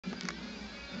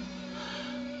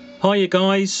Hiya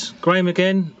guys, Graham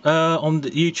again on the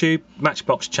YouTube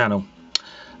Matchbox channel.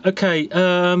 Okay,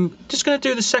 just going to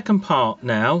do the second part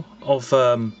now of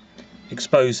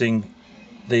exposing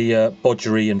the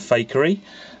bodgery and fakery,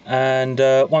 and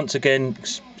once again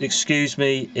excuse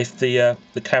me if the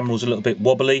camera's a little bit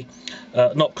wobbly,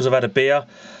 not because I've had a beer.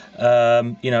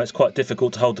 You know, it's quite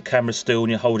difficult to hold the camera still when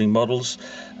you're holding models,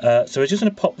 so we're just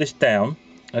going to pop this down,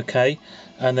 okay,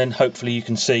 and then hopefully you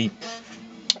can see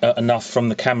enough from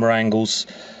the camera angles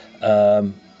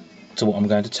to what I'm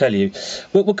going to tell you.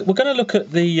 We're going to look at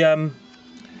the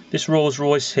this Rolls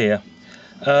Royce here.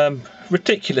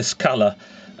 Ridiculous colour,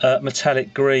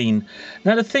 metallic green.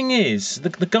 Now the thing is, the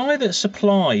guy that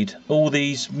supplied all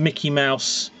these Mickey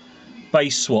Mouse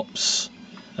base swaps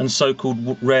and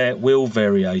so-called rare wheel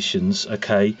variations,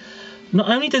 okay, not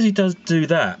only does he do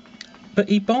that, but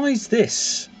he buys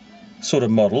this sort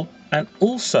of model and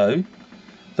also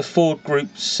the Ford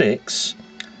Group 6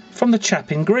 from the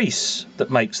chap in Greece that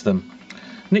makes them,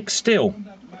 Nick Still.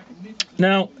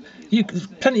 Now,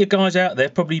 plenty of guys out there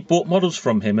probably bought models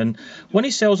from him, and when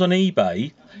he sells on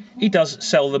eBay, he does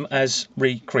sell them as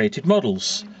recreated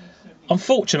models.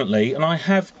 Unfortunately, and I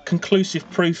have conclusive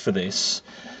proof for this,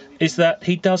 is that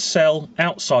he does sell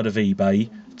outside of eBay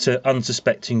to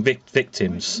unsuspecting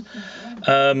victims.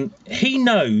 He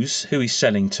knows who he's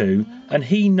selling to, and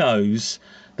he knows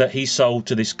that he sold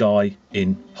to this guy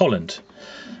in Holland,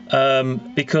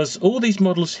 because all these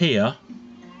models here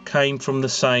came from the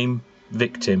same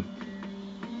victim.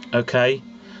 Okay,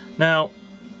 now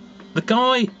the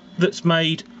guy that's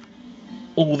made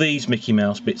all these Mickey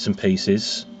Mouse bits and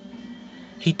pieces,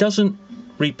 he doesn't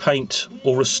repaint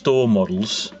or restore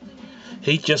models,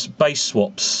 he just base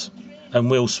swaps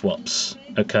and wheel swaps.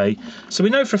 Okay, so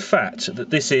we know for a fact that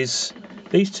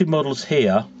these two models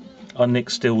here are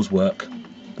Nick Still's work,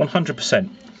 100%.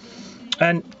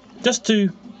 And just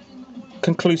to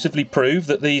conclusively prove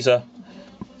that these are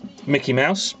Mickey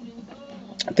Mouse,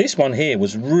 this one here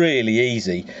was really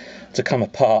easy to come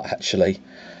apart actually.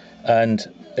 And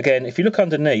again, if you look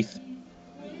underneath,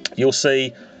 you'll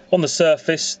see on the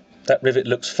surface that rivet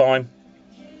looks fine,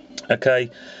 okay,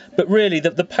 but really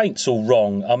the paint's all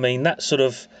wrong. I mean, that sort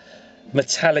of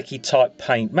metallic-y type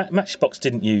paint, Matchbox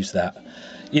didn't use that.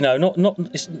 You know,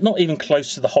 it's not even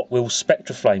close to the Hot Wheels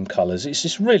Spectraflame colours. It's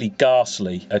just really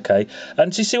ghastly, okay.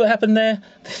 And do you see what happened there?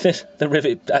 The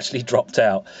rivet actually dropped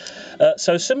out.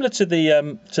 So similar to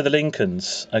the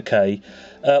Lincolns, okay.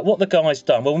 What the guy's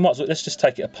done, well, we might as well, let's just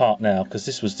take it apart now, because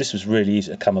this was really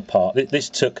easy to come apart. This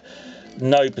took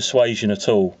no persuasion at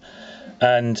all.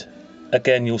 And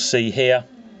again, you'll see here,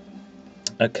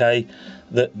 okay,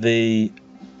 that the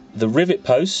rivet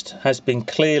post has been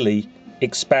clearly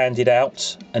expanded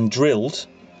out and drilled.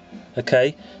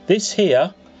 Okay, this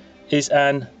here is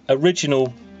an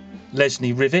original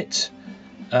Leslie rivet,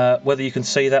 whether you can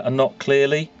see that or not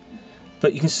clearly,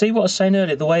 but you can see what I was saying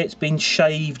earlier, the way it's been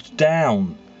shaved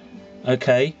down.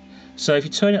 Okay, so if you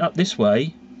turn it up this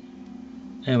way,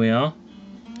 there we are,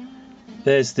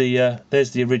 there's the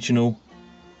original,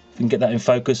 if you can get that in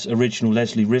focus, original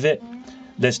Leslie rivet,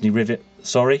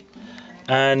 sorry.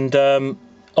 And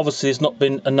obviously there's not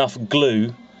been enough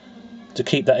glue to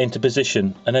keep that into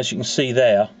position, and as you can see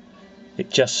there, it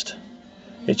just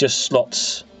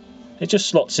slots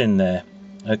in there,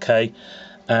 okay,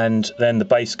 and then the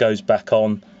base goes back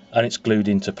on and it's glued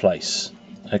into place.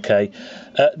 Okay,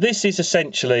 this is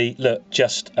essentially, look,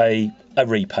 just a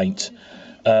repaint,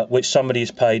 which somebody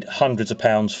has paid hundreds of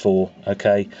pounds for.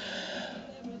 Okay,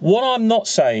 what I'm not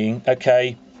saying,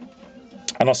 okay,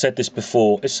 and I said this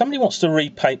before, if somebody wants to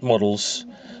repaint models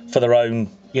for their own,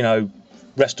 you know,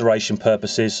 restoration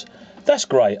purposes, that's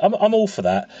great. I'm all for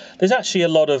that. There's actually a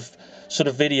lot of sort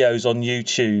of videos on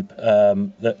YouTube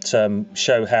that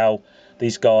show how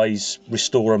these guys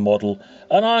restore a model,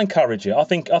 and I encourage it. I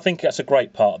think that's a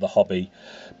great part of the hobby.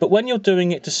 But when you're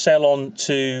doing it to sell on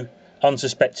to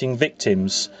unsuspecting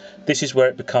victims, this is where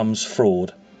it becomes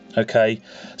fraud. Okay,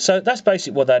 so that's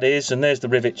basically what that is, and there's the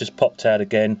rivet just popped out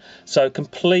again. So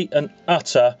complete and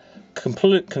utter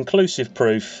conclusive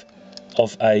proof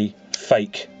of a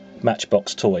fake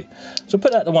Matchbox toy. So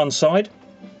put that to one side,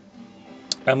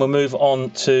 and we'll move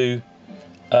on to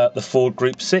the Ford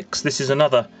Group 6. This is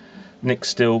another Nick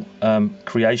Still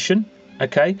creation.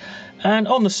 Okay, and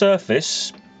on the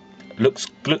surface looks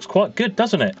quite good,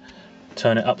 doesn't it?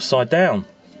 Turn it upside down.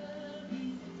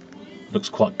 Looks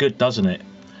quite good, doesn't it?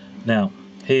 Now,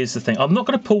 here's the thing. I'm not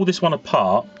going to pull this one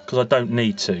apart because I don't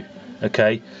need to.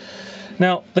 Okay.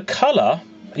 Now, the colour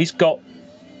he's got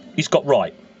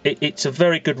right. It's a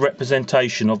very good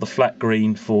representation of the flat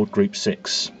green Ford Group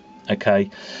 6.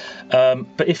 Okay.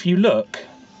 But if you look,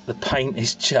 the paint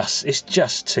is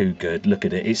just too good. Look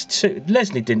at it.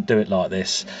 Leslie didn't do it like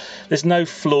this. There's no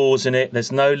flaws in it.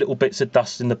 There's no little bits of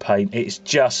dust in the paint. It's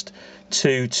just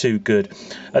too good.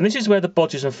 And this is where the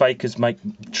bodgers and fakers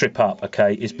trip up,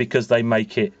 okay, is because they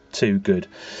make it too good.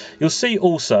 You'll see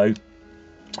also,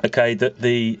 okay, that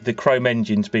the chrome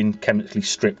engine's been chemically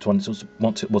stripped once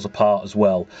it was apart as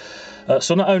well.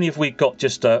 So not only have we got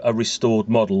just a restored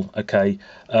model, okay,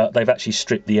 they've actually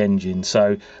stripped the engine,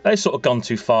 so they've sort of gone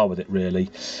too far with it, really.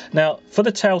 Now, for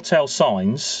the telltale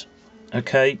signs,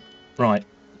 okay, right,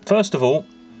 first of all,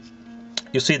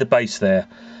 you'll see the base there.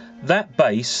 That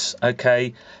base,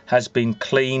 okay, has been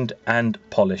cleaned and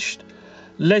polished.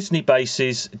 Leslie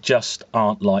bases just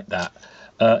aren't like that.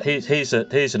 Here's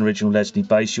an original Leslie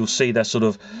base. You'll see they're sort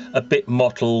of a bit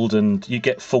mottled and you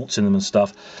get faults in them and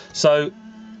stuff. So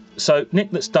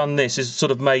Nick that's done this has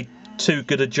sort of made too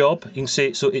good a job. You can see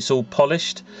it's all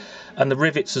polished, and the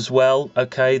rivets as well,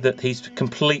 okay, that he's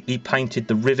completely painted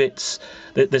the rivets.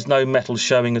 There's no metal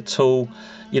showing at all.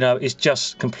 You know, it's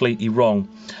just completely wrong.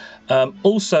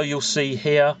 Also, you'll see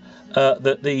here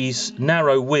that these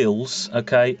narrow wheels,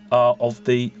 okay, are of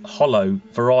the hollow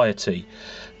variety.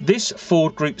 This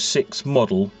Ford Group 6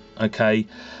 model, okay,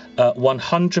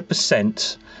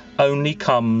 100% only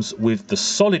comes with the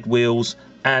solid wheels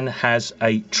and has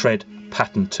a tread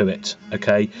pattern to it,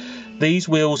 okay. These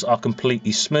wheels are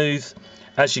completely smooth.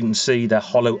 As you can see, they're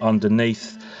hollow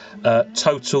underneath.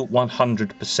 Total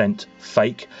 100%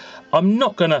 fake. I'm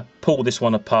not going to pull this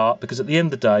one apart because at the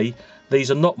end of the day, these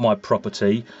are not my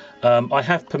property. I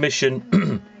have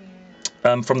permission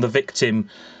from the victim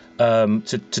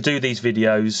to do these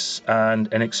videos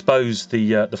and expose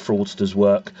the fraudster's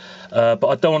work, but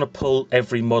I don't want to pull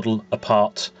every model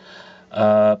apart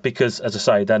because, as I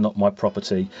say, they're not my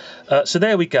property. So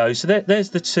there we go. So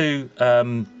there's the two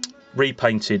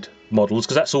repainted models,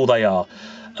 because that's all they are.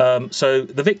 So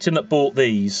the victim that bought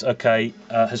these, okay,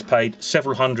 has paid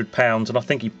several £100s, and I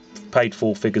think he paid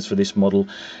 4 figures for this model.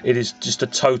 It is just a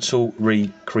total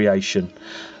recreation.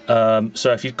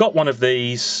 So if you've got one of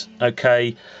these,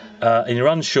 okay, and you're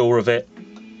unsure of it,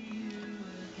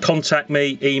 contact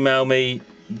me, email me,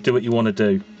 do what you want to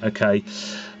do, okay.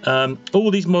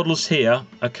 All these models here,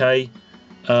 okay,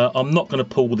 I'm not going to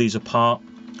pull these apart.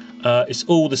 It's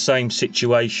all the same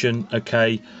situation,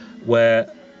 okay,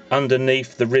 where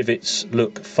underneath the rivets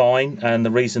look fine, and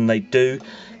the reason they do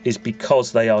is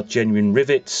because they are genuine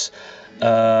rivets.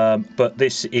 But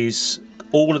this is,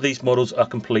 all of these models are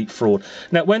complete fraud.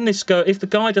 Now, when if the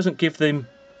guy doesn't give the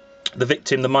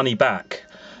victim the money back,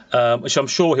 which I'm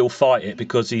sure he'll fight it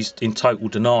because he's in total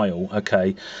denial,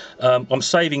 okay, I'm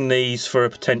saving these for a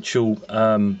potential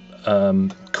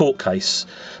court case,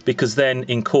 because then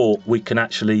in court we can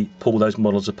actually pull those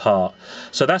models apart.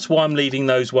 So that's why I'm leaving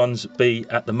those ones be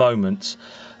at the moment.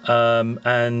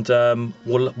 And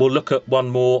we'll look at one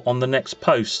more on the next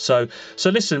post. So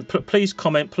listen, please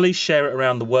comment, please share it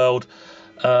around the world.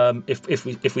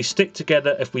 If we stick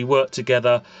together, if we work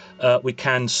together, we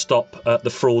can stop the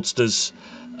fraudsters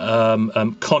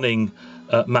conning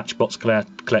Matchbox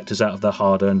collectors out of their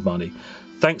hard-earned money.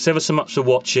 Thanks ever so much for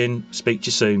watching. Speak to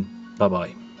you soon. Bye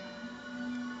bye.